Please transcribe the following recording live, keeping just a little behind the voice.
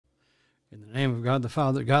In the name of God the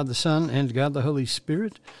Father, God the Son, and God the Holy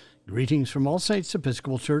Spirit, greetings from All Saints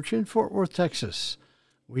Episcopal Church in Fort Worth, Texas.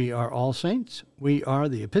 We are All Saints. We are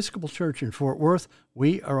the Episcopal Church in Fort Worth.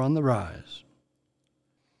 We are on the rise.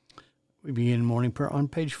 We begin morning prayer on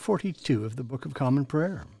page 42 of the Book of Common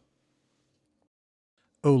Prayer.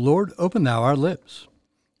 O Lord, open thou our lips,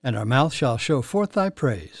 and our mouth shall show forth thy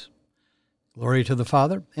praise. Glory to the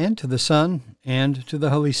Father, and to the Son, and to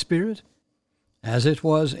the Holy Spirit, as it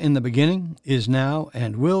was in the beginning, is now,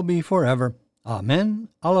 and will be forever. Amen.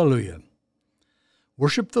 Alleluia.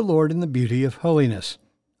 Worship the Lord in the beauty of holiness.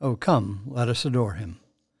 O come, let us adore him.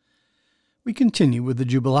 We continue with the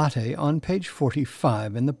Jubilate on page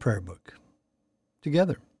 45 in the prayer book.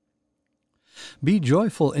 Together. Be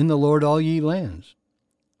joyful in the Lord, all ye lands.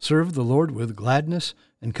 Serve the Lord with gladness,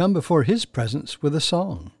 and come before his presence with a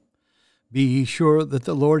song. Be ye sure that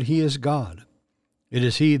the Lord, he is God. It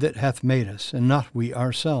is he that hath made us, and not we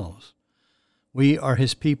ourselves. We are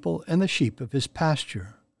his people, and the sheep of his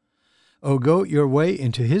pasture. O go your way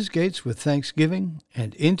into his gates with thanksgiving,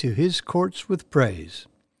 and into his courts with praise.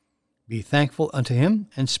 Be thankful unto him,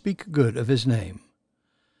 and speak good of his name.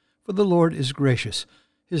 For the Lord is gracious,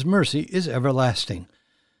 his mercy is everlasting,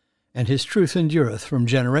 and his truth endureth from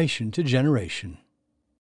generation to generation.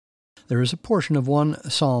 There is a portion of one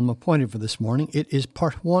psalm appointed for this morning. It is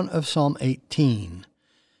part 1 of Psalm 18.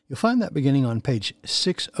 You'll find that beginning on page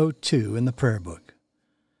 602 in the prayer book.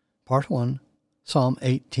 Part 1, Psalm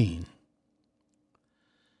 18.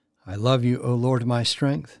 I love you, O Lord, my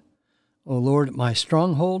strength, O Lord, my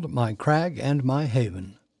stronghold, my crag, and my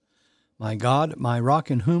haven, my God, my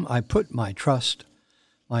rock in whom I put my trust,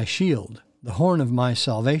 my shield, the horn of my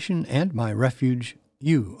salvation, and my refuge.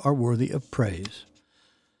 You are worthy of praise.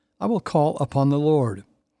 I will call upon the Lord,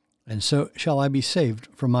 and so shall I be saved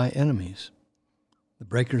from my enemies. The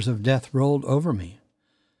breakers of death rolled over me,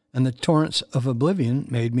 and the torrents of oblivion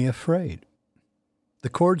made me afraid. The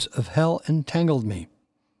cords of hell entangled me,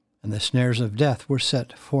 and the snares of death were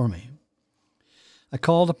set for me. I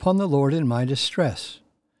called upon the Lord in my distress,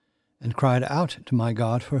 and cried out to my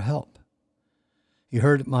God for help. He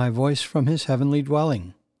heard my voice from his heavenly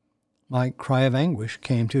dwelling. My cry of anguish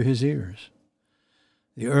came to his ears.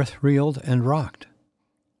 The earth reeled and rocked.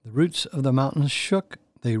 The roots of the mountains shook.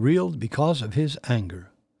 They reeled because of his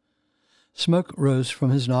anger. Smoke rose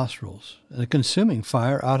from his nostrils, and a consuming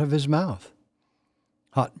fire out of his mouth.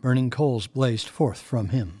 Hot burning coals blazed forth from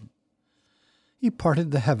him. He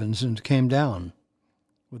parted the heavens and came down,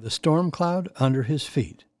 with a storm cloud under his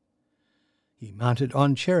feet. He mounted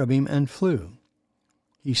on cherubim and flew.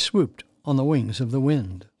 He swooped on the wings of the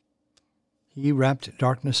wind. He wrapped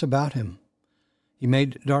darkness about him. He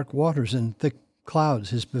made dark waters and thick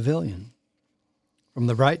clouds his pavilion. From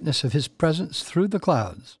the brightness of his presence through the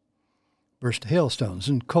clouds burst hailstones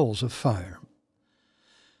and coals of fire.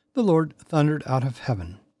 The Lord thundered out of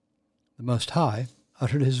heaven. The Most High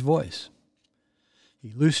uttered his voice.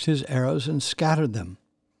 He loosed his arrows and scattered them.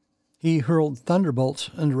 He hurled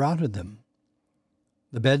thunderbolts and routed them.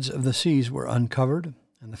 The beds of the seas were uncovered,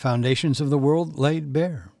 and the foundations of the world laid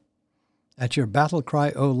bare. At your battle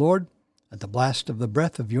cry, O Lord, at the blast of the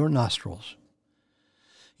breath of your nostrils.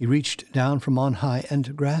 He reached down from on high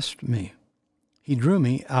and grasped me. He drew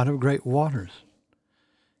me out of great waters.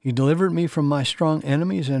 He delivered me from my strong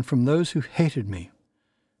enemies and from those who hated me,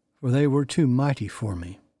 for they were too mighty for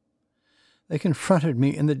me. They confronted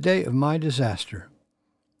me in the day of my disaster,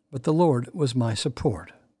 but the Lord was my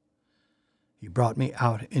support. He brought me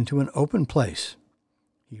out into an open place.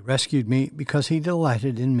 He rescued me because he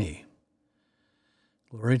delighted in me.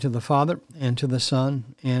 Glory to the Father, and to the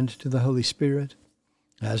Son, and to the Holy Spirit,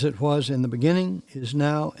 as it was in the beginning, is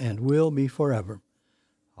now, and will be forever.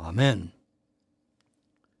 Amen.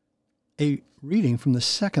 A reading from the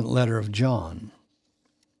second letter of John.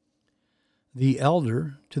 The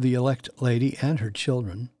elder to the elect lady and her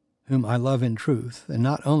children, whom I love in truth, and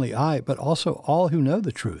not only I, but also all who know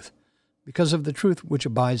the truth, because of the truth which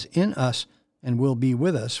abides in us and will be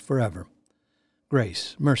with us forever.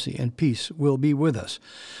 Grace, mercy, and peace will be with us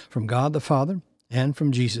from God the Father and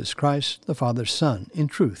from Jesus Christ, the Father's Son, in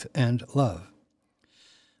truth and love.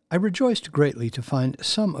 I rejoiced greatly to find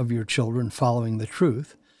some of your children following the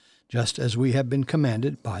truth, just as we have been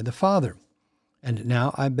commanded by the Father. And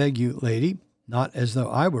now I beg you, lady, not as though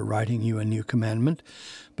I were writing you a new commandment,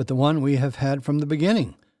 but the one we have had from the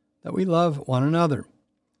beginning, that we love one another.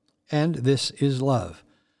 And this is love,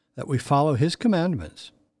 that we follow his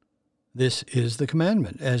commandments. This is the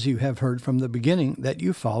commandment, as you have heard from the beginning, that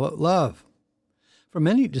you follow love. For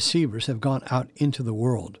many deceivers have gone out into the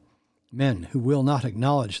world, men who will not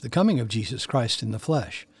acknowledge the coming of Jesus Christ in the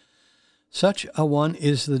flesh. Such a one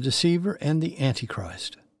is the deceiver and the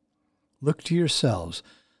Antichrist. Look to yourselves,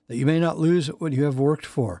 that you may not lose what you have worked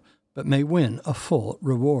for, but may win a full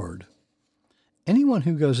reward. Anyone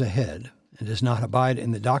who goes ahead and does not abide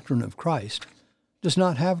in the doctrine of Christ does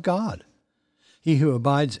not have God. He who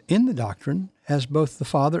abides in the doctrine has both the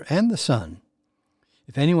Father and the Son.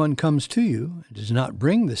 If anyone comes to you and does not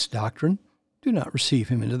bring this doctrine, do not receive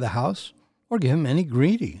him into the house or give him any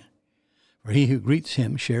greeting, for he who greets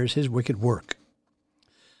him shares his wicked work.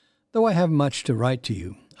 Though I have much to write to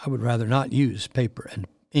you, I would rather not use paper and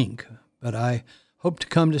ink, but I hope to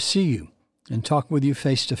come to see you and talk with you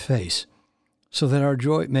face to face, so that our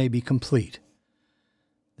joy may be complete.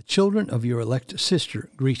 The children of your elect sister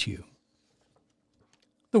greet you.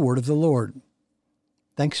 The word of the Lord.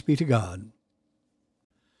 Thanks be to God.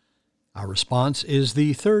 Our response is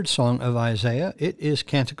the third song of Isaiah. It is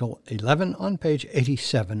Canticle 11 on page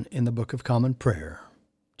 87 in the Book of Common Prayer.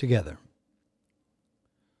 Together.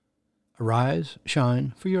 Arise,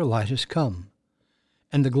 shine, for your light is come,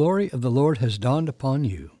 and the glory of the Lord has dawned upon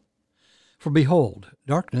you. For behold,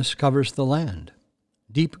 darkness covers the land,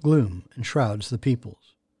 deep gloom enshrouds the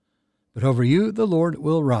peoples. But over you the Lord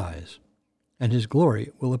will rise, and his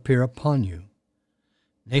glory will appear upon you.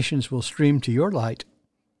 Nations will stream to your light,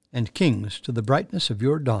 and kings to the brightness of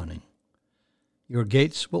your dawning. Your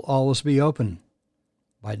gates will always be open.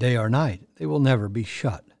 By day or night they will never be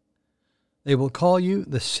shut. They will call you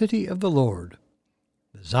the city of the Lord,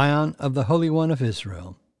 the Zion of the Holy One of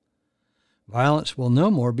Israel. Violence will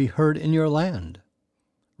no more be heard in your land,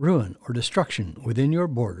 ruin or destruction within your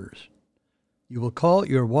borders. You will call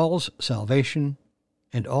your walls salvation,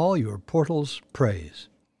 and all your portals praise.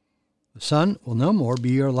 The sun will no more be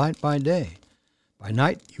your light by day. By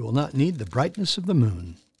night you will not need the brightness of the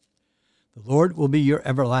moon. The Lord will be your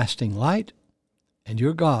everlasting light, and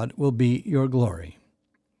your God will be your glory.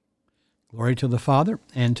 Glory to the Father,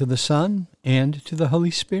 and to the Son, and to the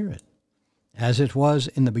Holy Spirit, as it was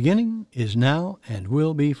in the beginning, is now, and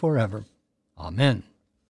will be forever. Amen.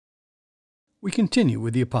 We continue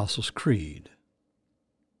with the Apostles' Creed.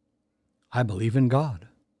 I believe in God,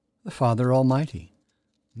 the Father Almighty,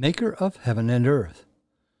 maker of heaven and earth,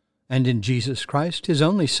 and in Jesus Christ, his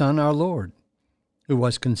only Son, our Lord, who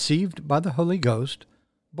was conceived by the Holy Ghost,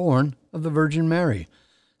 born of the Virgin Mary,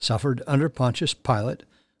 suffered under Pontius Pilate,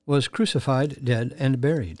 was crucified, dead, and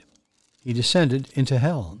buried. He descended into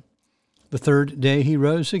hell. The third day he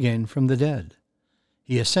rose again from the dead.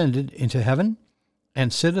 He ascended into heaven,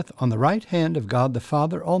 and sitteth on the right hand of God the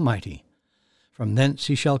Father Almighty. From thence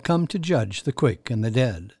he shall come to judge the quick and the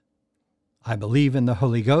dead. I believe in the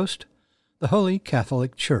Holy Ghost, the Holy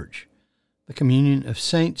Catholic Church, the communion of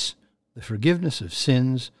saints, the forgiveness of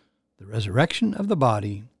sins, the resurrection of the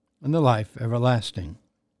body, and the life everlasting.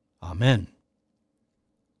 Amen.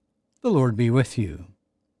 The Lord be with you.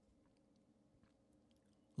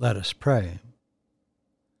 Let us pray.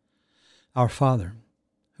 Our Father,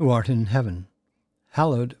 who art in heaven,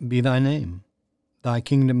 hallowed be thy name. Thy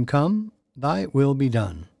kingdom come, thy will be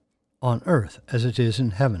done, on earth as it is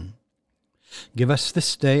in heaven. Give us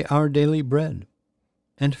this day our daily bread,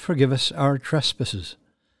 and forgive us our trespasses,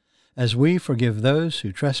 as we forgive those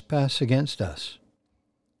who trespass against us.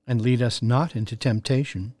 And lead us not into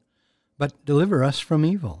temptation, but deliver us from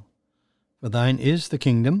evil. For thine is the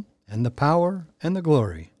kingdom, and the power, and the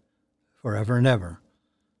glory, forever and ever.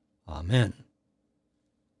 Amen.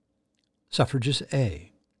 Suffrages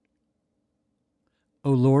A. O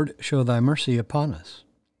Lord, show thy mercy upon us,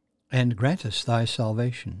 and grant us thy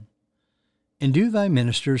salvation. Endue thy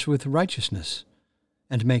ministers with righteousness,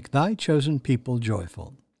 and make thy chosen people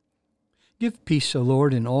joyful. Give peace, O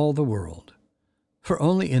Lord, in all the world, for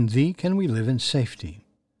only in thee can we live in safety.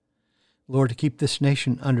 Lord, keep this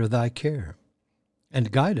nation under thy care,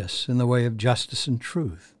 and guide us in the way of justice and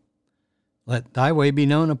truth. Let thy way be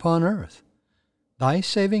known upon earth, thy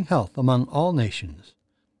saving health among all nations.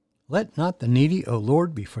 Let not the needy, O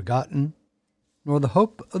Lord, be forgotten, nor the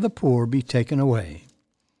hope of the poor be taken away.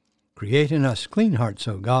 Create in us clean hearts,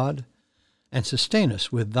 O God, and sustain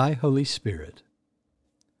us with thy Holy Spirit.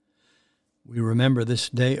 We remember this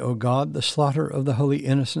day, O God, the slaughter of the holy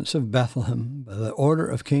innocents of Bethlehem by the order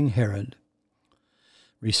of King Herod.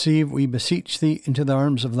 Receive, we beseech thee, into the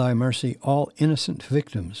arms of thy mercy all innocent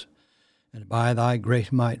victims, and by thy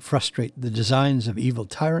great might frustrate the designs of evil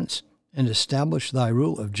tyrants, and establish thy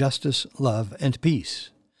rule of justice, love, and peace.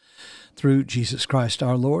 Through Jesus Christ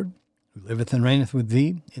our Lord, who liveth and reigneth with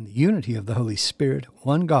thee in the unity of the Holy Spirit,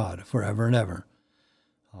 one God, for ever and ever.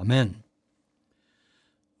 Amen.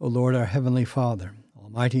 O Lord, our heavenly Father,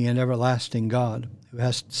 almighty and everlasting God, who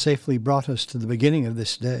hast safely brought us to the beginning of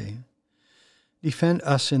this day, defend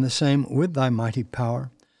us in the same with thy mighty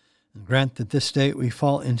power, and grant that this day we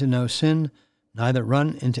fall into no sin, neither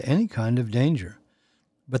run into any kind of danger,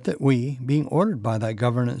 but that we, being ordered by thy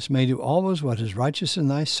governance, may do always what is righteous in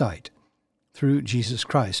thy sight, through Jesus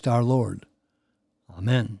Christ our Lord.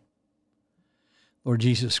 Amen. Lord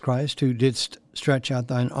Jesus Christ, who didst stretch out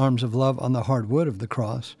thine arms of love on the hard wood of the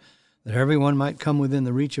cross, that every one might come within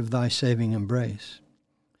the reach of thy saving embrace,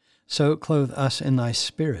 so clothe us in thy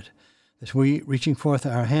Spirit, that we, reaching forth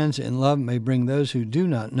our hands in love, may bring those who do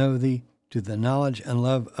not know thee to the knowledge and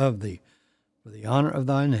love of thee, for the honor of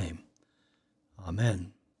thy name.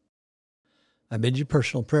 Amen. I bid you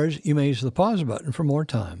personal prayers. You may use the pause button for more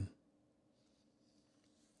time.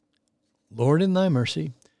 Lord, in thy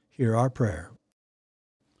mercy, hear our prayer.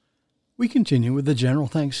 We continue with the general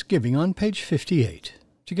thanksgiving on page 58,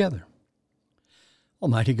 together.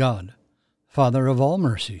 Almighty God, Father of all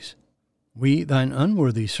mercies, we, thine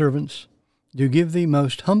unworthy servants, do give thee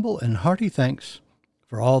most humble and hearty thanks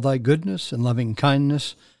for all thy goodness and loving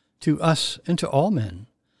kindness to us and to all men.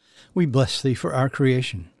 We bless thee for our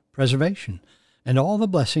creation, preservation, and all the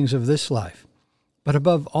blessings of this life, but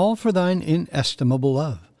above all for thine inestimable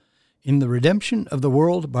love, in the redemption of the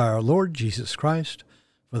world by our Lord Jesus Christ,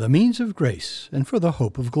 for the means of grace and for the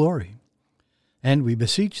hope of glory. And we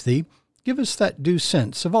beseech thee, give us that due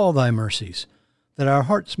sense of all thy mercies, that our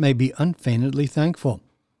hearts may be unfeignedly thankful,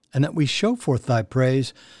 and that we show forth thy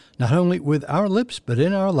praise not only with our lips but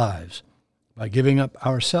in our lives, by giving up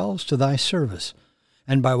ourselves to thy service,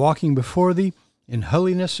 and by walking before thee in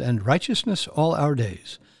holiness and righteousness all our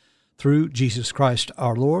days, through Jesus Christ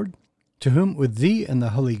our Lord, to whom with thee and the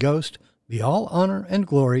Holy Ghost be all honor and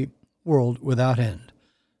glory, world without end.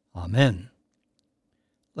 Amen.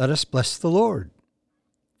 Let us bless the Lord.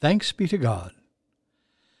 Thanks be to God.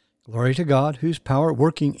 Glory to God, whose power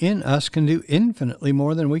working in us can do infinitely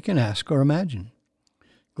more than we can ask or imagine.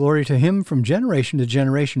 Glory to him from generation to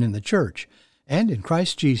generation in the church and in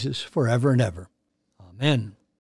Christ Jesus forever and ever. Amen.